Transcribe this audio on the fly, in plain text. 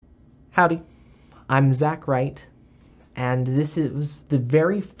Howdy, I'm Zach Wright, and this was the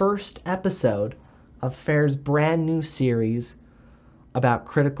very first episode of FAIR's brand new series about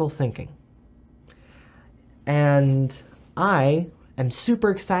critical thinking. And I am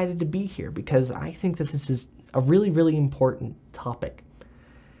super excited to be here because I think that this is a really, really important topic.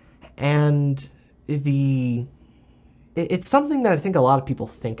 And it's something that I think a lot of people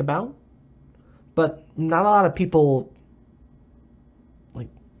think about, but not a lot of people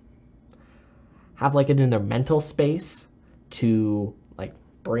have it in their mental space to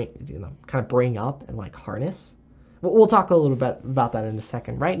bring up and harness. We'll talk a little bit about that in a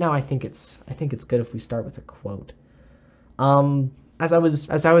second. Right now, I think it's good if we start with a quote. As I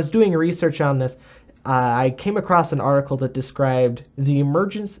was doing research on this, I came across an article that described the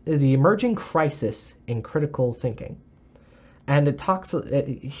emerging crisis in critical thinking, and it talks.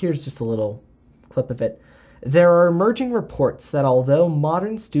 Here's just a little clip of it. There are emerging reports that although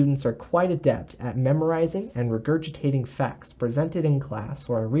modern students are quite adept at memorizing and regurgitating facts presented in class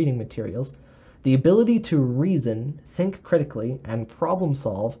or in reading materials, the ability to reason, think critically, and problem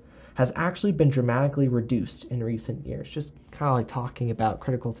solve has actually been dramatically reduced in recent years. Just kind of talking about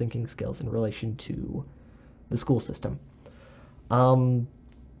critical thinking skills in relation to the school system.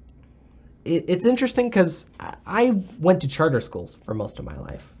 It's interesting because I went to charter schools for most of my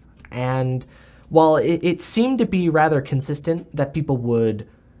life, and while it seemed to be rather consistent that people would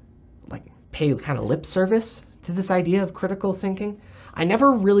pay kind of lip service to this idea of critical thinking, I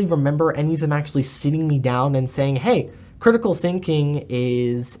never really remember any of them actually sitting me down and saying, hey, critical thinking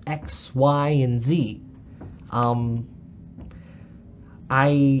is X, Y, and Z. I'm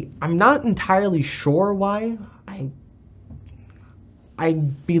not entirely sure why.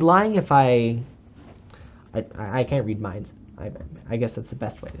 I'd be lying if I can't read minds. I guess that's the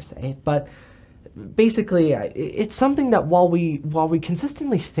best way to say it. But basically, it's something that while we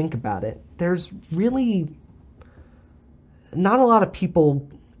consistently think about it, there's really not a lot of people,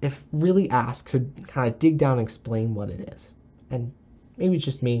 if really asked, could kind of dig down and explain what it is. And maybe it's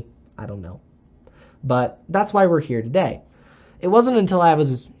just me, I don't know. But that's why we're here today. It wasn't until I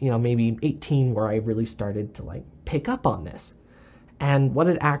was, maybe 18 where I really started to pick up on this and what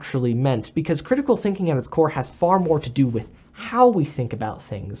it actually meant, because critical thinking at its core has far more to do with how we think about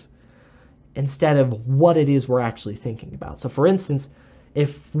things instead of what it is we're actually thinking about. So for instance,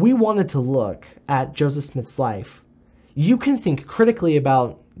 if we wanted to look at Joseph Smith's life, you can think critically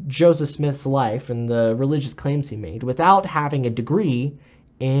about Joseph Smith's life and the religious claims he made without having a degree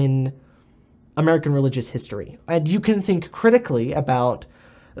in American religious history. And you can think critically about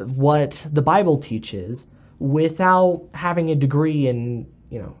what the Bible teaches without having a degree in,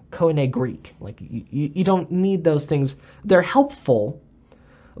 Koine Greek. You don't need those things. They're helpful,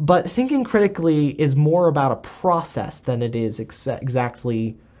 but thinking critically is more about a process than it is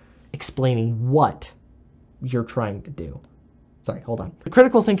exactly explaining what you're trying to do. Sorry, hold on.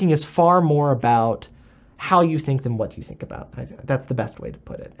 Critical thinking is far more about how you think than what you think about. That's the best way to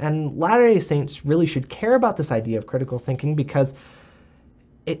put it. And Latter-day Saints really should care about this idea of critical thinking because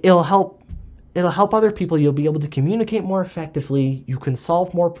it'll help other people. You'll be able to communicate more effectively. You can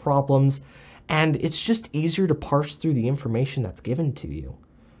solve more problems, and it's just easier to parse through the information that's given to you.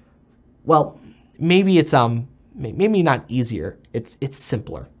 Well, maybe it's maybe not easier. It's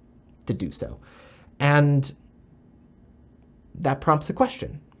simpler to do so. And that prompts a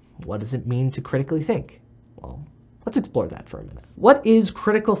question. What does it mean to critically think? Well, let's explore that for a minute. What is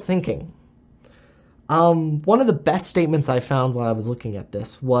critical thinking? One of the best statements I found while I was looking at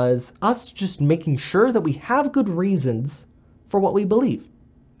this was us just making sure that we have good reasons for what we believe.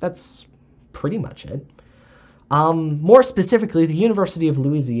 That's pretty much it. More specifically, the University of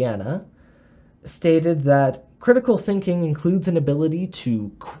Louisiana stated that critical thinking includes an ability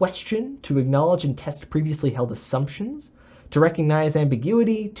to question, to acknowledge and test previously held assumptions, to recognize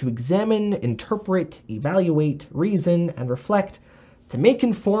ambiguity, to examine, interpret, evaluate, reason, and reflect, to make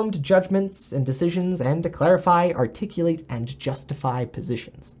informed judgments and decisions, and to clarify, articulate, and justify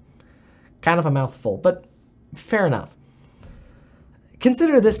positions. Kind of a mouthful, but fair enough.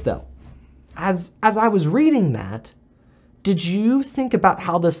 Consider this, though. As I was reading that, did you think about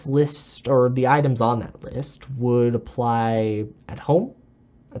how this list or the items on that list would apply at home,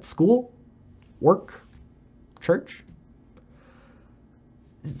 at school, work, church?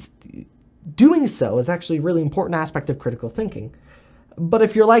 Doing so is actually a really important aspect of critical thinking. But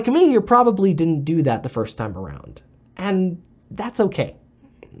if you're like me, you probably didn't do that the first time around. And that's okay.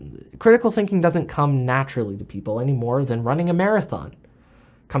 Critical thinking doesn't come naturally to people any more than running a marathon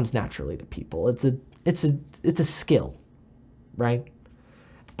comes naturally to people. It's a skill, right?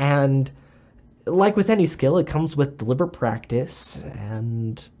 And like with any skill, it comes with deliberate practice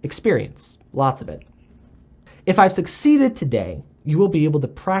and experience, lots of it. If I've succeeded today, you will be able to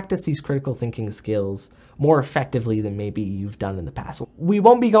practice these critical thinking skills more effectively than maybe you've done in the past. We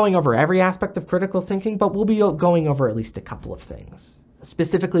won't be going over every aspect of critical thinking, but we'll be going over at least a couple of things.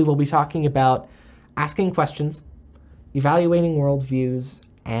 Specifically, we'll be talking about asking questions, evaluating worldviews,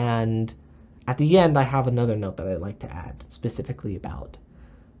 and at the end, I have another note that I'd like to add, specifically about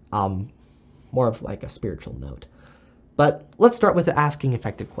more of like a spiritual note. But let's start with asking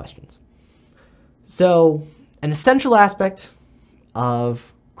effective questions. So, an essential aspect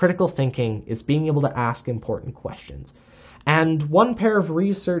of critical thinking is being able to ask important questions. And one pair of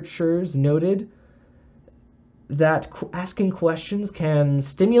researchers noted that asking questions can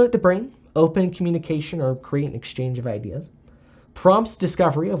stimulate the brain, open communication, or create an exchange of ideas, prompts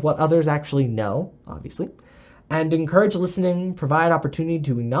discovery of what others actually know, obviously, and encourage listening, provide opportunity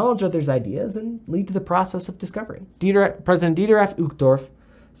to acknowledge others' ideas, and lead to the process of discovery. President Dieter F. Uchtdorf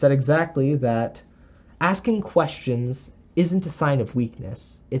said exactly that asking questions isn't a sign of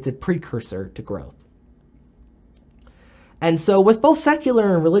weakness, it's a precursor to growth. And so with both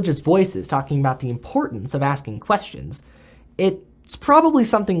secular and religious voices talking about the importance of asking questions, it's probably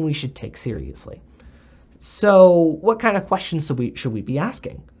something we should take seriously. So what kind of questions should we be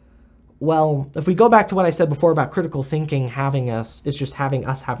asking? Well, if we go back to what I said before about critical thinking having us having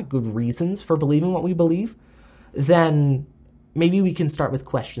good reasons for believing what we believe, then maybe we can start with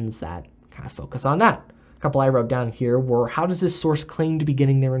questions that kind of focus on that. A couple I wrote down here were, how does this source claim to be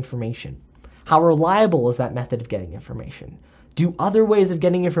getting their information? How reliable is that method of getting information? Do other ways of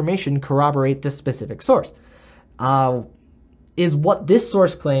getting information corroborate this specific source? Is what this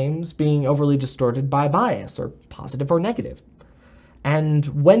source claims being overly distorted by bias, or positive or negative? And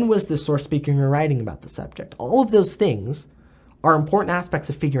when was this source speaking or writing about the subject? All of those things are important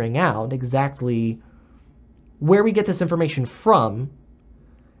aspects of figuring out exactly where we get this information from,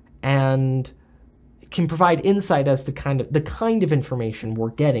 and can provide insight as to the kind of information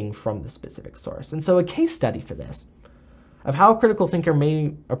we're getting from the specific source. And so a case study for this, of how a critical thinker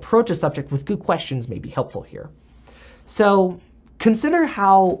may approach a subject with good questions, may be helpful here. So consider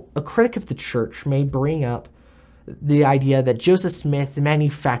how a critic of the church may bring up the idea that Joseph Smith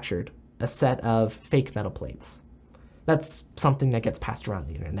manufactured a set of fake metal plates. That's something that gets passed around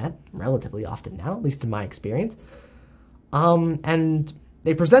the internet relatively often now, at least in my experience. And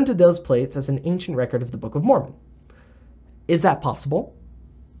they presented those plates as an ancient record of the Book of Mormon. Is that possible?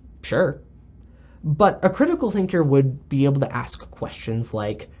 Sure. But a critical thinker would be able to ask questions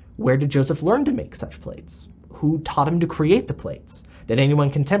like, where did Joseph learn to make such plates? Who taught him to create the plates? Did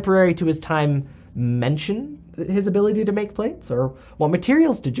anyone contemporary to his time mention his ability to make plates? Or what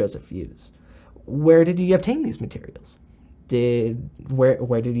materials did Joseph use? Where did he obtain these materials?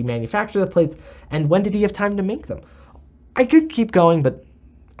 Where did he manufacture the plates? And when did he have time to make them? I could keep going, but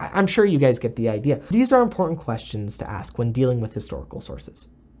I'm sure you guys get the idea. These are important questions to ask when dealing with historical sources.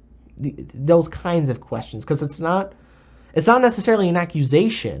 Those kinds of questions, because it's not necessarily an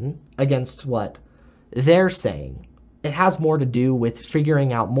accusation against what they're saying. It has more to do with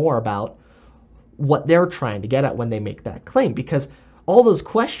figuring out more about what they're trying to get at when they make that claim, because all those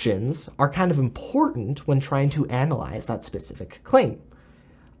questions are kind of important when trying to analyze that specific claim.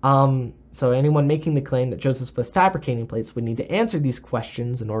 So anyone making the claim that Joseph was fabricating plates would need to answer these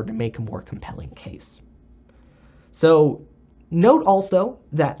questions in order to make a more compelling case. So note also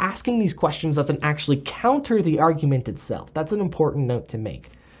that asking these questions doesn't actually counter the argument itself. That's an important note to make,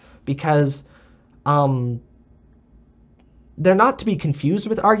 because they're not to be confused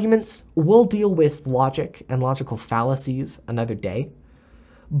with arguments. We'll deal with logic and logical fallacies another day,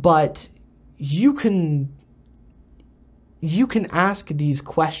 but you can ask these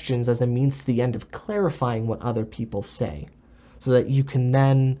questions as a means to the end of clarifying what other people say, so that you can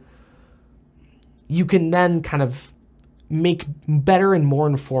then kind of make better and more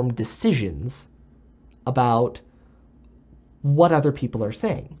informed decisions about what other people are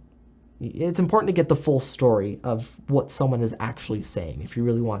saying. It's important to get the full story of what someone is actually saying if you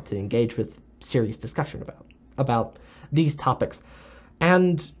really want to engage with serious discussion about these topics.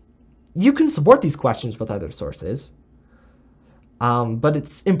 And you can support these questions with other sources. But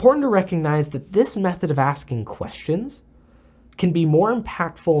it's important to recognize that this method of asking questions can be more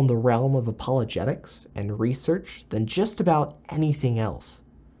impactful in the realm of apologetics and research than just about anything else.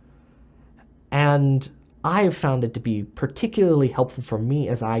 And I've found it to be particularly helpful for me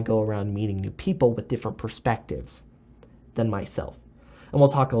as I go around meeting new people with different perspectives than myself. And we'll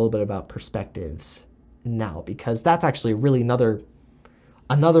talk a little bit about perspectives now, because that's actually really another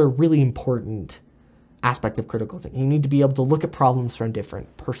really important aspect of critical thinking. You need to be able to look at problems from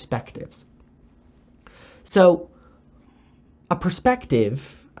different perspectives. So a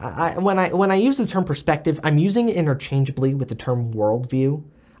perspective, when I use the term perspective, I'm using it interchangeably with the term worldview.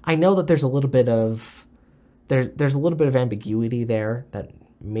 I know that there's a little bit of ambiguity there that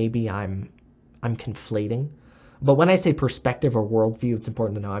maybe I'm conflating. But when I say perspective or worldview, it's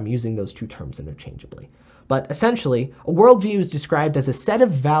important to know I'm using those two terms interchangeably. But essentially, a worldview is described as a set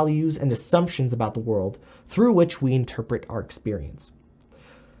of values and assumptions about the world through which we interpret our experience.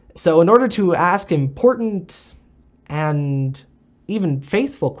 So in order to ask important and even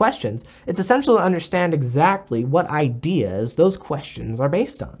faithful questions, it's essential to understand exactly what ideas those questions are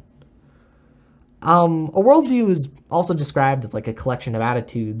based on. A worldview is also described as like a collection of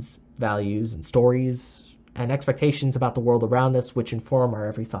attitudes, values, and stories, and expectations about the world around us, which inform our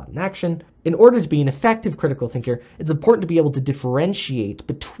every thought and action. In order to be an effective critical thinker, it's important to be able to differentiate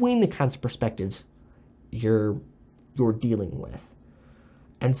between the kinds of perspectives you're dealing with.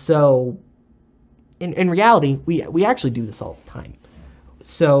 And so, in reality, we actually do this all the time.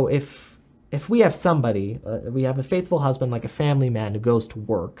 So if we have somebody, we have a faithful husband, like a family man who goes to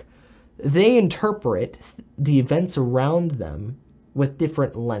work, they interpret the events around them with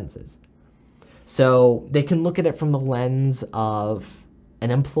different lenses. So they can look at it from the lens of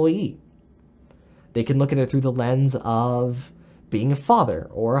an employee. They can look at it through the lens of being a father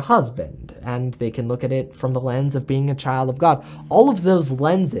or a husband, and they can look at it from the lens of being a child of God. All of those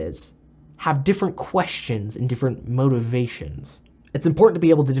lenses have different questions and different motivations. It's important to be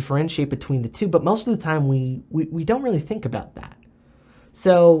able to differentiate between the two, but most of the time we don't really think about that.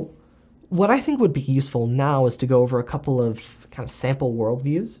 So what I think would be useful now is to go over a couple of kind of sample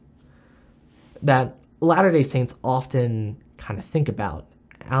worldviews that Latter-day Saints often kind of think about.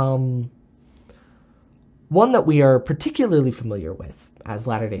 One that we are particularly familiar with as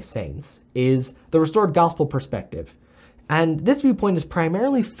Latter-day Saints is the restored gospel perspective. And this viewpoint is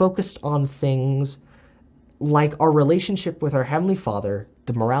primarily focused on things like our relationship with our Heavenly Father,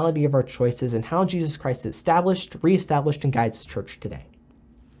 the morality of our choices, and how Jesus Christ established, reestablished, and guides His church today.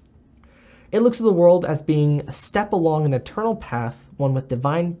 It looks at the world as being a step along an eternal path, one with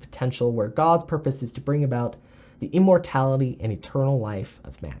divine potential, where God's purpose is to bring about the immortality and eternal life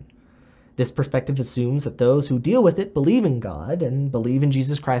of man. This perspective assumes that those who deal with it believe in God and believe in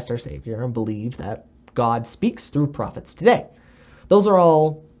Jesus Christ our Savior and believe that God speaks through prophets today. Those are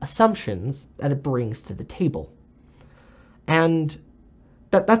all assumptions that it brings to the table. And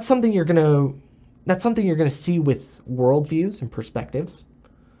that's something you're gonna see with worldviews and perspectives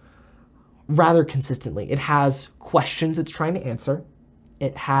rather consistently. It has questions it's trying to answer,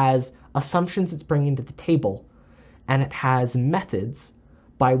 it has assumptions it's bringing to the table, and it has methods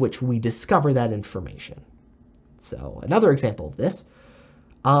by which we discover that information. So another example of this,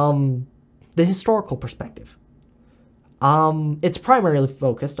 the historical perspective. It's primarily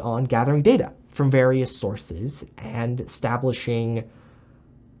focused on gathering data from various sources and establishing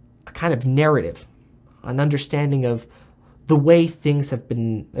a kind of narrative, an understanding of the way things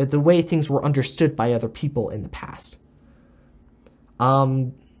were understood by other people in the past.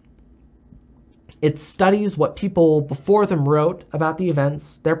 It studies what people before them wrote about the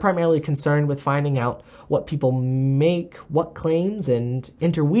events. They're primarily concerned with finding out what people make, what claims, and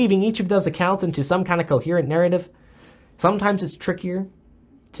interweaving each of those accounts into some kind of coherent narrative. Sometimes it's trickier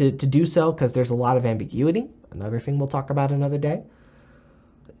to do so because there's a lot of ambiguity. Another thing we'll talk about another day.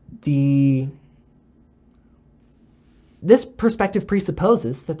 This perspective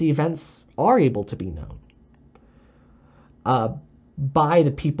presupposes that the events are able to be known by the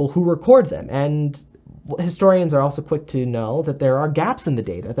people who record them. And historians are also quick to know that there are gaps in the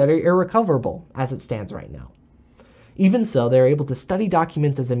data that are irrecoverable as it stands right now. Even so, they're able to study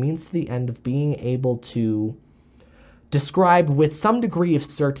documents as a means to the end of being able to describe with some degree of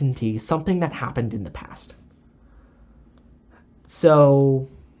certainty something that happened in the past. So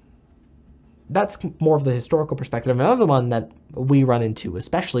that's more of the historical perspective. Another one that we run into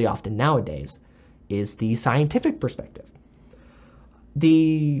especially often nowadays is the scientific perspective.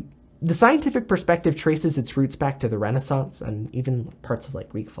 The scientific perspective traces its roots back to the Renaissance and even parts of like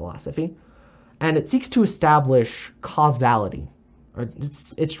Greek philosophy, and it seeks to establish causality.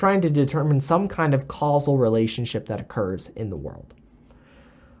 It's trying to determine some kind of causal relationship that occurs in the world.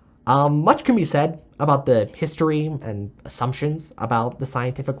 Much can be said about the history and assumptions about the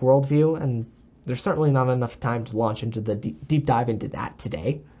scientific worldview, and there's certainly not enough time to launch into the deep dive into that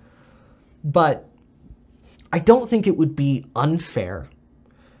today. But I don't think it would be unfair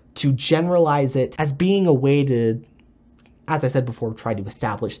to generalize it as being a way to as I said before, try to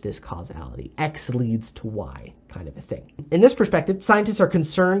establish this causality. X leads to Y kind of a thing. In this perspective, scientists are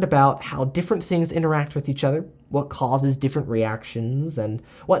concerned about how different things interact with each other, what causes different reactions, and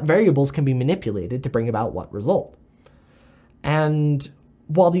what variables can be manipulated to bring about what result. And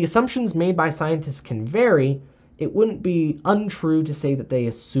while the assumptions made by scientists can vary, it wouldn't be untrue to say that they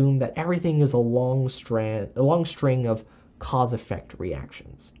assume that everything is a long string of cause-effect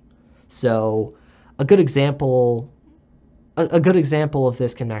reactions. So a good example of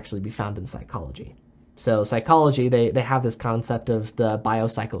this can actually be found in psychology. So psychology, they have this concept of the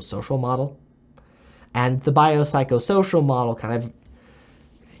biopsychosocial model. And the biopsychosocial model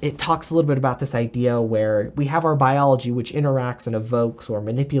it talks a little bit about this idea where we have our biology, which interacts and evokes or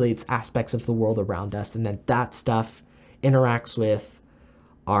manipulates aspects of the world around us, and then that stuff interacts with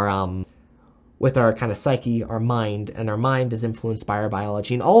our kind of psyche, our mind, and our mind is influenced by our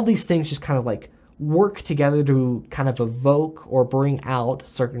biology. And all of these things just kind of like work together to kind of evoke or bring out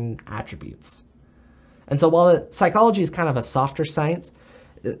certain attributes. And so while psychology is kind of a softer science,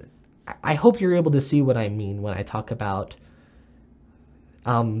 I hope you're able to see what I mean when I talk about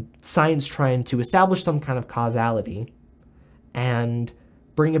science trying to establish some kind of causality and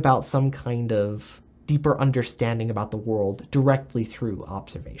bring about some kind of deeper understanding about the world directly through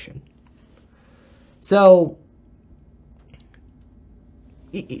observation. So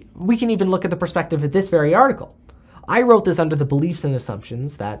we can even look at the perspective of this very article. I wrote this under the beliefs and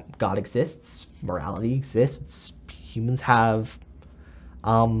assumptions that God exists, morality exists, humans have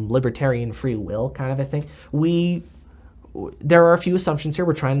libertarian free will kind of a thing. There are a few assumptions here.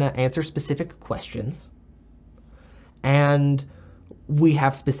 We're trying to answer specific questions. And we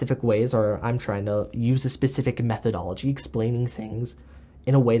have specific ways, or I'm trying to use a specific methodology explaining things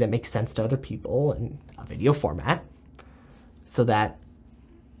in a way that makes sense to other people in a video format so that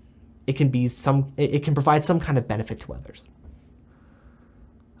it can provide some kind of benefit to others.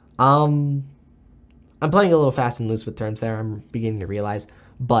 I'm playing a little fast and loose with terms there, I'm beginning to realize,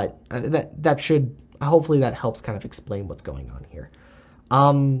 but hopefully that helps kind of explain what's going on here.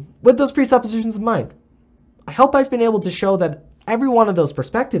 With those presuppositions in mind, I hope I've been able to show that every one of those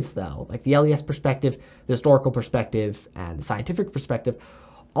perspectives, though, like the LES perspective, the historical perspective, and the scientific perspective,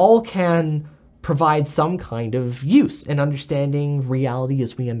 all can provide some kind of use in understanding reality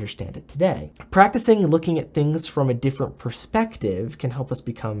as we understand it today. Practicing looking at things from a different perspective can help us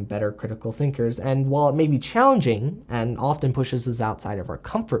become better critical thinkers, and while it may be challenging and often pushes us outside of our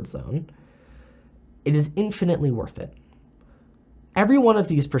comfort zone, it is infinitely worth it. Every one of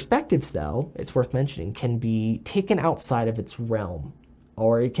these perspectives, though, it's worth mentioning, can be taken outside of its realm,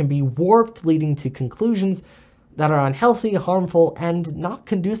 or it can be warped, leading to conclusions that are unhealthy, harmful, and not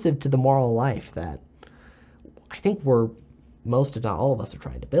conducive to the moral life that I think most, if not all of us, are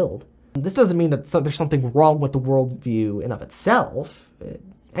trying to build. This doesn't mean that there's something wrong with the worldview in of itself,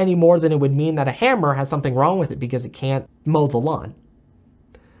 any more than it would mean that a hammer has something wrong with it because it can't mow the lawn.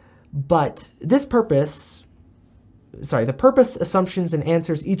 But the purpose, assumptions, and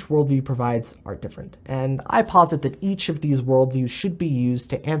answers each worldview provides are different. And I posit that each of these worldviews should be used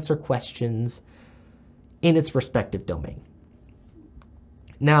to answer questions in its respective domain.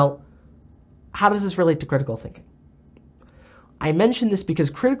 Now, how does this relate to critical thinking? I mention this because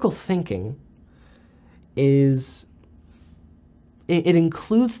critical thinking it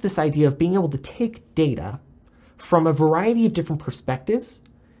includes this idea of being able to take data from a variety of different perspectives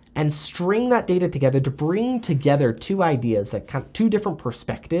and string that data together to bring together two ideas, two different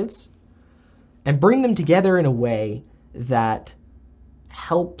perspectives, and bring them together in a way that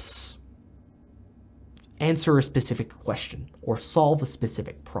helps answer a specific question or solve a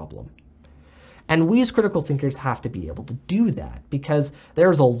specific problem. And we as critical thinkers have to be able to do that because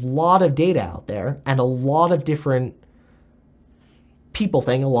there's a lot of data out there and a lot of different people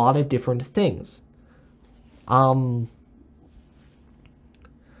saying a lot of different things.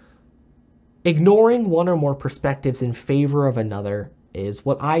 Ignoring one or more perspectives in favor of another is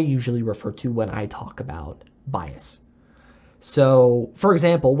what I usually refer to when I talk about bias. So, for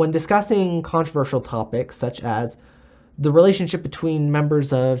example, when discussing controversial topics such as the relationship between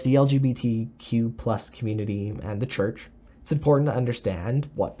members of the LGBTQ plus community and the church, it's important to understand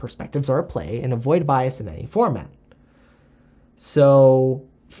what perspectives are at play and avoid bias in any format. So,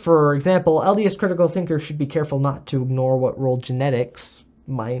 for example, LDS critical thinkers should be careful not to ignore what role genetics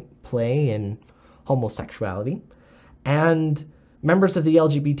might play in homosexuality, and members of the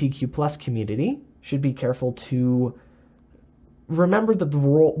LGBTQ plus community should be careful to remember that the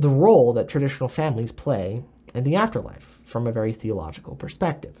role that traditional families play in the afterlife from a very theological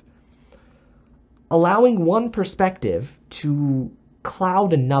perspective. Allowing one perspective to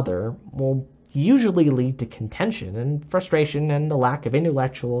cloud another will usually lead to contention and frustration and a lack of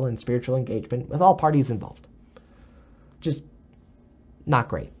intellectual and spiritual engagement with all parties involved. Just not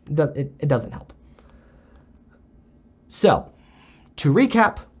great. It doesn't help. So, to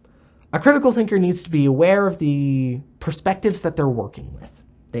recap, a critical thinker needs to be aware of the perspectives that they're working with.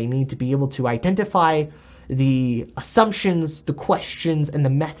 They need to be able to identify the assumptions, the questions, and the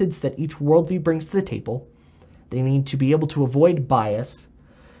methods that each worldview brings to the table. They need to be able to avoid bias,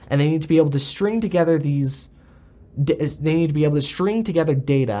 and they need to be able to string together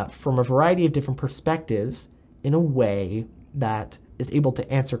data from a variety of different perspectives in a way that is able to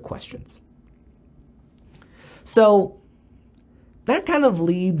answer questions. So that kind of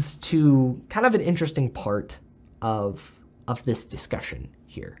leads to kind of an interesting part of this discussion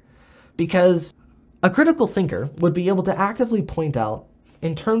here, because a critical thinker would be able to actively point out,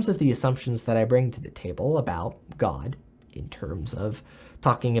 in terms of the assumptions that I bring to the table about God, in terms of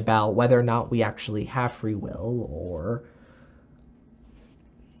talking about whether or not we actually have free will, or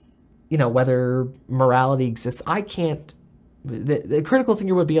whether morality exists, the critical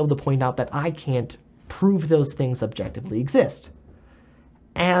thinker would be able to point out that I can't prove those things objectively exist.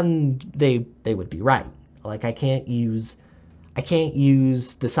 And they would be right. Like, I can't use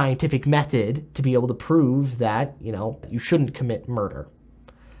the scientific method to be able to prove that, you shouldn't commit murder.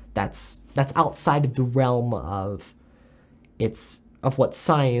 That's outside of the realm of what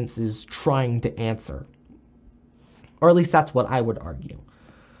science is trying to answer. Or at least that's what I would argue.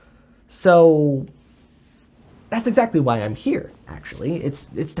 So that's exactly why I'm here, actually. It's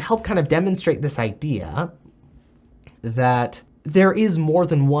to help kind of demonstrate this idea that there is more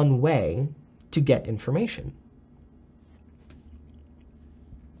than one way to get information.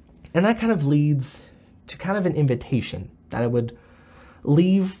 And that kind of leads to kind of an invitation that I would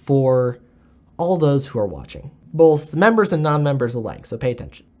leave for all those who are watching, both members and non-members alike, so pay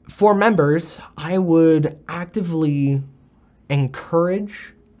attention. For members, I would actively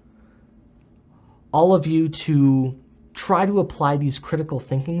encourage all of you to try to apply these critical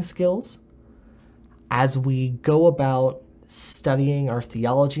thinking skills as we go about studying our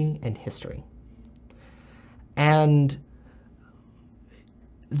theology and history. And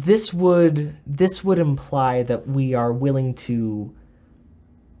this would imply that we are willing to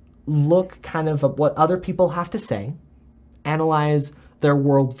look kind of at what other people have to say, analyze their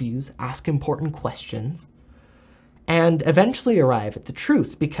worldviews, ask important questions, and eventually arrive at the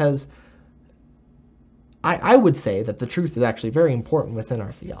truth, because I would say that the truth is actually very important within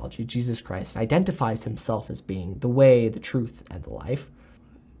our theology. Jesus Christ identifies himself as being the way, the truth, and the life.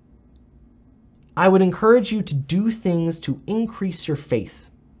 I would encourage you to do things to increase your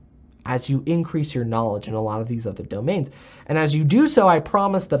faith as you increase your knowledge in a lot of these other domains. And as you do so, I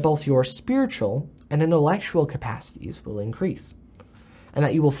promise that both your spiritual and intellectual capacities will increase, and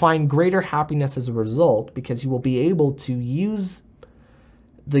that you will find greater happiness as a result, because you will be able to use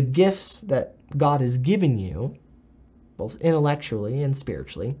the gifts that God has given you, both intellectually and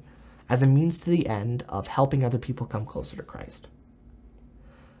spiritually, as a means to the end of helping other people come closer to Christ.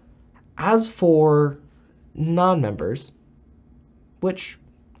 As for non-members, which,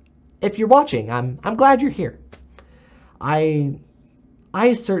 if you're watching, I'm glad you're here. I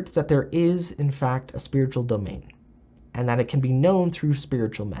assert that there is, in fact, a spiritual domain, and that it can be known through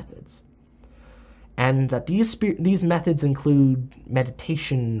spiritual methods. And that these methods include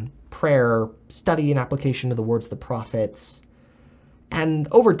meditation, prayer, study and application of the words of the prophets. And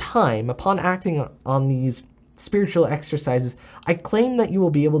over time, upon acting on these spiritual exercises, I claim that you will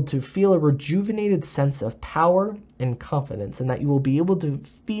be able to feel a rejuvenated sense of power and confidence, and that you will be able to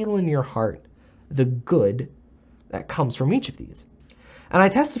feel in your heart the good that comes from each of these. And I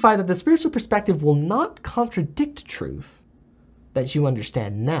testify that the spiritual perspective will not contradict truth that you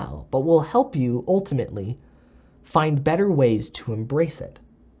understand now, but will help you ultimately find better ways to embrace it.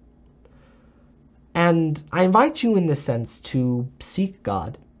 And I invite you in this sense to seek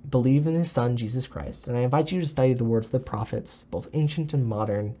God, believe in his Son, Jesus Christ, and I invite you to study the words of the prophets, both ancient and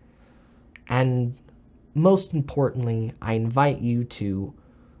modern, and most importantly, I invite you to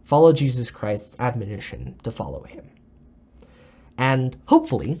follow Jesus Christ's admonition to follow him. And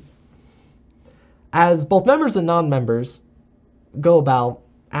hopefully, as both members and non-members go about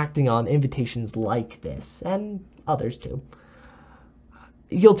acting on invitations like this, and others too,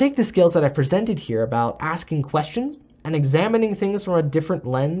 you'll take the skills that I've presented here about asking questions and examining things from a different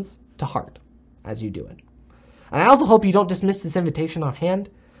lens to heart as you do it. And I also hope you don't dismiss this invitation offhand.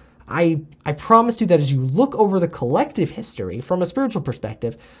 I promise you that as you look over the collective history from a spiritual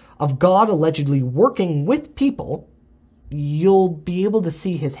perspective of God allegedly working with people, you'll be able to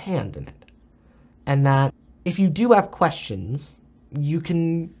see his hand in it. And that if you do have questions, you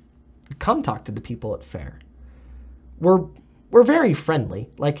can come talk to the people at FAIR. We're very friendly.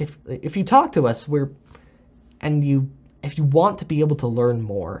 Like if you talk to us, if you want to be able to learn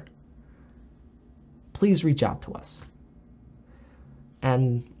more, please reach out to us.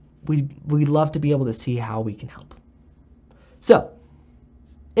 And we'd love to be able to see how we can help. So,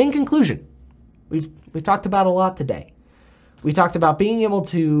 in conclusion, we've talked about a lot today. We talked about being able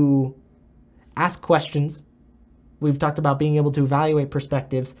to ask questions. We've talked about being able to evaluate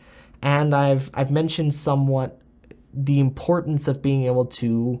perspectives, and I've mentioned somewhat the importance of being able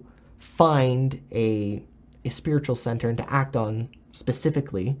to find a spiritual center and to act on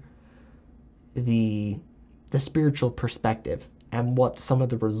specifically the spiritual perspective and what some of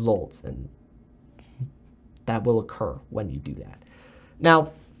the results and that will occur when you do that.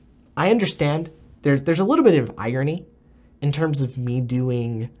 Now, I understand there's a little bit of irony in terms of me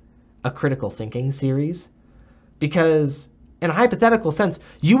doing a critical thinking series, because in a hypothetical sense,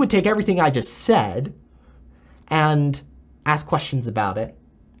 you would take everything I just said and ask questions about it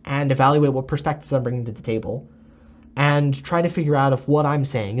and evaluate what perspectives I'm bringing to the table and try to figure out if what I'm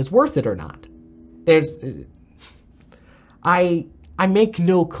saying is worth it or not. I make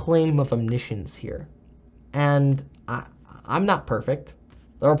no claim of omniscience here, and I'm not perfect.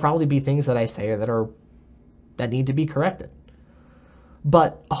 There will probably be things that I say that need to be corrected.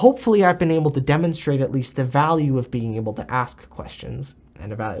 But hopefully I've been able to demonstrate at least the value of being able to ask questions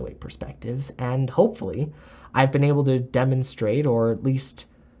and evaluate perspectives, and hopefully I've been able to demonstrate or at least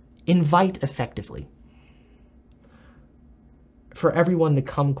invite effectively for everyone to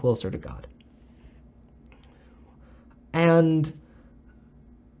come closer to God. And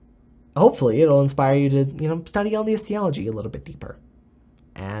hopefully it'll inspire you to, study LDS theology a little bit deeper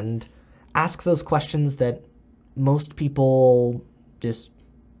and ask those questions that most people just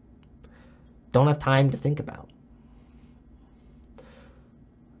don't have time to think about.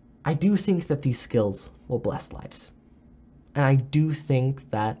 I do think that these skills will bless lives. And I do think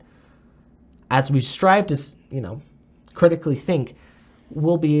that as we strive to, critically think,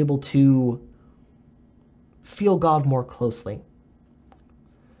 we'll be able to feel God more closely.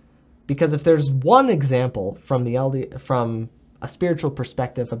 Because if there's one example from a spiritual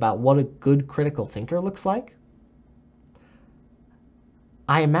perspective about what a good critical thinker looks like,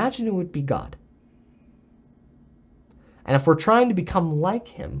 I imagine it would be God. And if we're trying to become like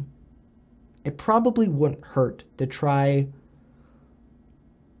him, it probably wouldn't hurt to try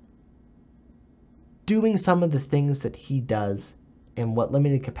doing some of the things that he does in what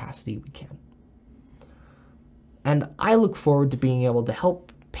limited capacity we can. And I look forward to being able to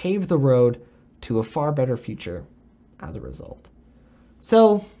help pave the road to a far better future as a result.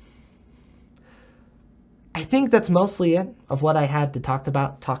 So, I think that's mostly it of what I had to talk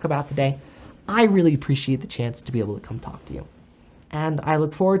about today. I really appreciate the chance to be able to come talk to you. And I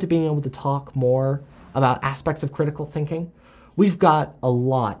look forward to being able to talk more about aspects of critical thinking. We've got a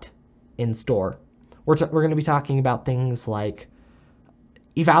lot in store. We're going to be talking about things like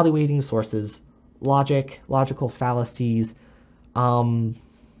evaluating sources, logical fallacies,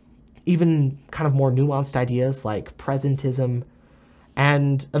 even kind of more nuanced ideas like presentism.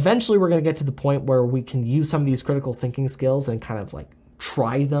 And eventually we're going to get to the point where we can use some of these critical thinking skills and kind of like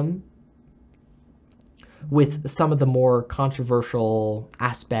try them with some of the more controversial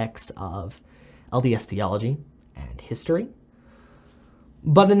aspects of LDS theology and history.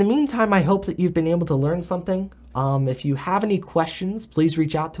 But in the meantime, I hope that you've been able to learn something. If you have any questions, please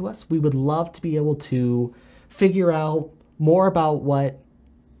reach out to us. We would love to be able to figure out more about what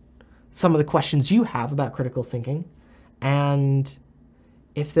some of the questions you have about critical thinking. And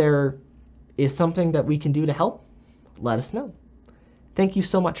if there is something that we can do to help, let us know. Thank you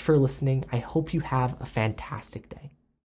so much for listening. I hope you have a fantastic day.